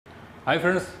Hi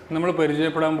friends, നമ്മൾ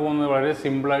പരിചയപ്പെടാൻ പോകുന്നത് വളരെ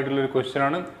സിമ്പിൾ ആയിട്ടുള്ള ഒരു ക്വസ്റ്റ്യൻ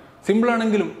ആണ്. സിമ്പിൾ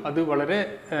ആണെങ്കിലും അത് വളരെ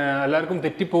എല്ലാവർക്കും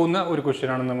തെറ്റിപ്പോകുന്ന ഒരു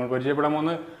ക്വസ്റ്റ്യൻ ആണ് നമ്മൾ പരിചയപ്പെടാൻ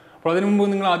പോകുന്നത്. അപ്പോൾ അതിനു മുമ്പ്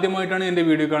നിങ്ങൾ ആദ്യമായിട്ടാണ് എൻ്റെ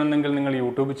വീഡിയോ കാണുന്നതെങ്കിൽ നിങ്ങൾ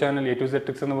യൂട്യൂബ് ചാനൽ A2Z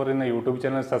Tricks എന്ന് പറയുന്ന യൂട്യൂബ്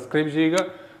ചാനൽ സബ്സ്ക്രൈബ് ചെയ്യുക.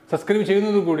 സബ്സ്ക്രൈബ്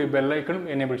ചെയ്യുന്നതോടുകൂടി ബെൽ ഐക്കണും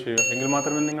എനേബിൾ ചെയ്യുക. എങ്കിൽ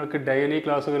മാത്രമേ നിങ്ങൾക്ക് ഡെയിലി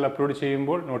ക്ലാസ്സുകൾ അപ്ലോഡ്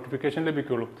ചെയ്യുമ്പോൾ നോട്ടിഫിക്കേഷൻ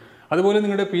ലഭിക്കുകയുള്ളൂ. അതുപോലെ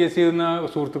നിങ്ങളുടെ PSC എഴുതുന്ന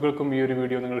സുഹൃത്തുക്കൾക്കും ഈ ഒരു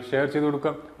വീഡിയോ നിങ്ങൾ ഷെയർ ചെയ്ത്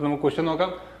കൊടുക്കാം. അപ്പോൾ നമുക്ക് ക്വസ്റ്റ്യൻ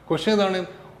നോക്കാം. ക്വസ്റ്റ്യൻ ഇതാണ്: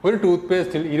 ഒരു ടൂത്ത്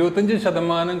പേസ്റ്റിൽ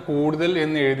 25% കൂടുതൽ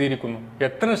എന്ന് എഴുതിയിരിക്കുന്നു.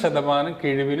 എത്ര ശതമാനം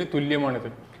കിഴിവിന് തുല്യമാണിത്?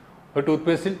 ഒരു ടൂത്ത്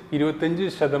പേസ്റ്റിൽ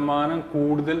 25%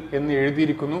 കൂടുതൽ എന്ന്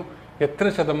എഴുതിയിരിക്കുന്നു. എത്ര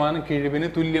ശതമാനം കിഴിവിന്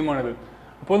തുല്യമാണിത്?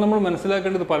 അപ്പോൾ നമ്മൾ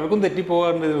മനസ്സിലാക്കേണ്ടത്, പലർക്കും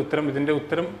തെറ്റിപ്പോകാറുണ്ട് ഇതിൻ്റെ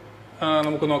ഉത്തരം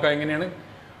നമുക്ക് നോക്കാം എങ്ങനെയാണ്.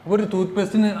 അപ്പോൾ ഒരു ടൂത്ത്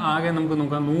പേസ്റ്റിന് ആകെ നമുക്ക്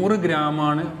നോക്കാം 100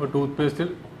 ഗ്രാമാണ് ഒരു ടൂത്ത് പേസ്റ്റിൽ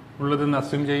ഉള്ളതെന്ന്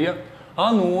അസ്യൂം ചെയ്യുക. ആ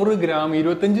 100 ഗ്രാം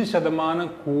 25%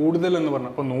 കൂടുതൽ എന്ന് പറഞ്ഞു.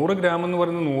 അപ്പോൾ 100 ഗ്രാം എന്ന്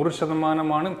പറയുന്നത്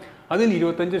 100%, അതിൽ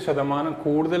 25%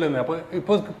 കൂടുതൽ എന്ന്.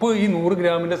 അപ്പോൾ ഇപ്പോൾ ഈ 100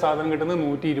 ഗ്രാമിൻ്റെ സാധനം കിട്ടുന്നത്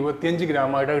 125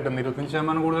 ഗ്രാമായിട്ടാണ് കിട്ടുന്നത്.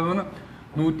 25% കൂടുതൽ എന്ന് പറഞ്ഞാൽ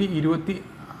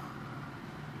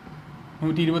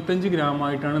 125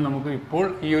 ഗ്രാമായിട്ടാണ് നമുക്ക് ഇപ്പോൾ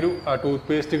ഈ ഒരു ടൂത്ത്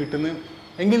പേസ്റ്റ് കിട്ടുന്നത്.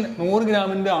 എങ്കിൽ 100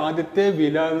 ഗ്രാമിൻ്റെ ആദ്യത്തെ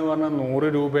വില എന്ന് പറഞ്ഞാൽ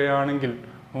 100 രൂപയാണെങ്കിൽ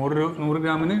 100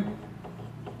 ഗ്രാമിന്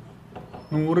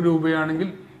 100 രൂപയാണെങ്കിൽ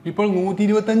ഇപ്പോൾ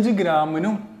 125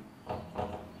 ഗ്രാമിനും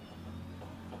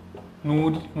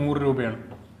 100 രൂപയാണ്.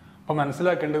 അപ്പോൾ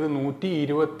മനസ്സിലാക്കേണ്ടത്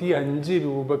 125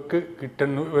 രൂപക്ക്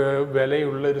കിട്ടുന്ന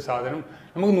വിലയുള്ള ഒരു സാധനം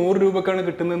നമുക്ക് 100 രൂപക്കാണ്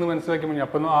കിട്ടുന്നതെന്ന് മനസ്സിലാക്കി കഴിഞ്ഞാൽ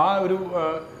അപ്പം ആ ഒരു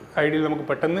ഐഡിയയിൽ നമുക്ക്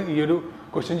പെട്ടെന്ന് ഈ ഒരു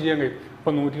ക്വസ്റ്റ്യൻ ചെയ്യാൻ കഴിയും.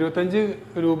 അപ്പോൾ 125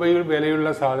 രൂപയിൽ വിലയുള്ള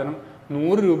സാധനം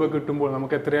 100 രൂപ കിട്ടുമ്പോൾ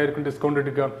നമുക്ക് എത്രയായിരിക്കും ഡിസ്കൗണ്ട്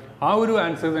എടുക്കുക? ആ ഒരു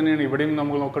ആൻസർ തന്നെയാണ് ഇവിടെയും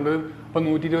നമുക്ക് നോക്കേണ്ടത്. അപ്പോൾ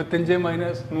 125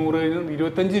 മൈനസ് 100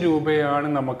 25 രൂപയാണ്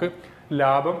നമുക്ക്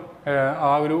ലാഭം,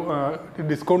 ആ ഒരു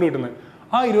ഡിസ്കൗണ്ട് കിട്ടുന്നത്.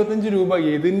 ആ 25 രൂപ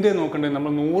ഏതിൻ്റെ നോക്കേണ്ടത്?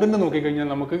 നമ്മൾ 100ൻ്റെ നോക്കിക്കഴിഞ്ഞാൽ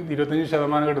നമുക്ക്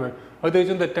 25% കിട്ടുന്നത്. അത്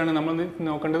തീർച്ചയായും തെറ്റാണ്. നമ്മൾ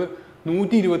നോക്കേണ്ടത്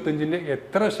 125ൻ്റെ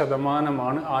എത്ര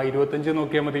ശതമാനമാണ് ആ 25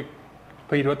 നോക്കിയാൽ മതി.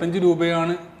 അപ്പോൾ 25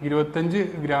 രൂപയാണ്, 25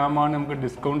 ഗ്രാമാണ് നമുക്ക്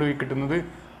ഡിസ്കൗണ്ട് കിട്ടുന്നത്.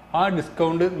 ആ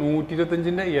ഡിസ്കൗണ്ട്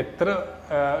 125ൻ്റെ എത്ര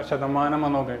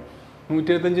ശതമാനമാണ് നോക്കുക?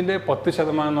 125ൻ്റെ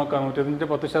 10% നോക്കാം. 125ൻ്റെ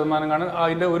 10% കാണാൻ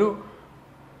അതിൻ്റെ ഒരു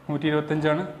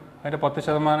 125ആണ്, അതിൻ്റെ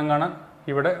 10% കാണാൻ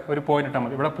ഇവിടെ ഒരു പോയിന്റ് ഇട്ടാൽ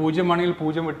മതി. ഇവിടെ 0 ആണെങ്കിൽ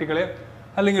 0 വെട്ടിക്കളെ,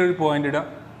 അല്ലെങ്കിൽ ഒരു പോയിന്റ് ഇടുക,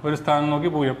 ഒരു സ്ഥാനം നോക്കി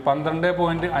 0.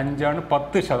 12.5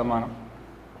 10%.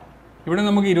 ഇവിടെ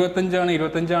നമുക്ക് 25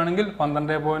 25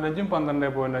 12.5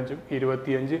 12.5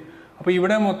 25. അപ്പോൾ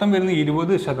ഇവിടെ മൊത്തം വരുന്നത്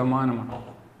 20%.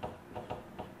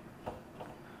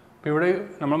 അപ്പോൾ ഇവിടെ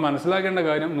നമ്മൾ മനസ്സിലാക്കേണ്ട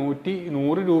കാര്യം,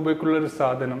 100 രൂപയ്ക്കുള്ളൊരു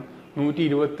സാധനം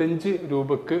 125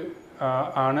 രൂപക്ക്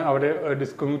ആണ് അവിടെ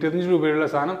ഡിസ്കൗണ്ട്. 125 രൂപയുള്ള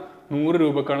സാധനം 100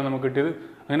 രൂപക്കാണ് നമുക്ക് കിട്ടിയത്.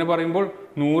 അങ്ങനെ പറയുമ്പോൾ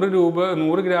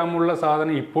 100 ഗ്രാമുള്ള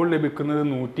സാധനം ഇപ്പോൾ ലഭിക്കുന്നത്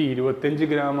 125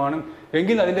 ഗ്രാമാണ്.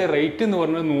 എങ്കിൽ അതിൻ്റെ റേറ്റ് എന്ന്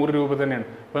പറഞ്ഞത് 100 രൂപ തന്നെയാണ്.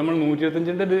 അപ്പോൾ നമ്മൾ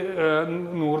 125ൻ്റെ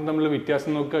 100 തമ്മിലുള്ള വ്യത്യാസം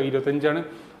നോക്കുക, 25ആണ്.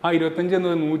 ആ 25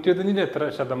 എന്നത് 125ൻ്റെ എത്ര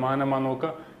ശതമാനമാണ് നോക്കുക.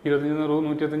 25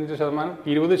 125%,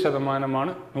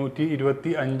 20%.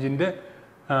 125ൻ്റെ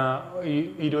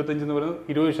 25 എന്ന് പറയുന്നത്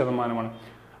 20%.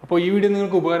 അപ്പോൾ ഈ വീഡിയോ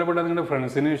നിങ്ങൾക്ക് ഉപകാരപ്പെട്ടാൽ നിങ്ങളുടെ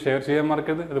ഫ്രണ്ട്സിന് ഷെയർ ചെയ്യാൻ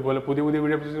മറക്കരുത്. അതുപോലെ പുതിയ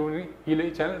വീഡിയോ ഈ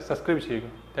ചാനൽ സബ്സ്ക്രൈബ് ചെയ്യുക.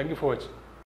 Thank you for watching.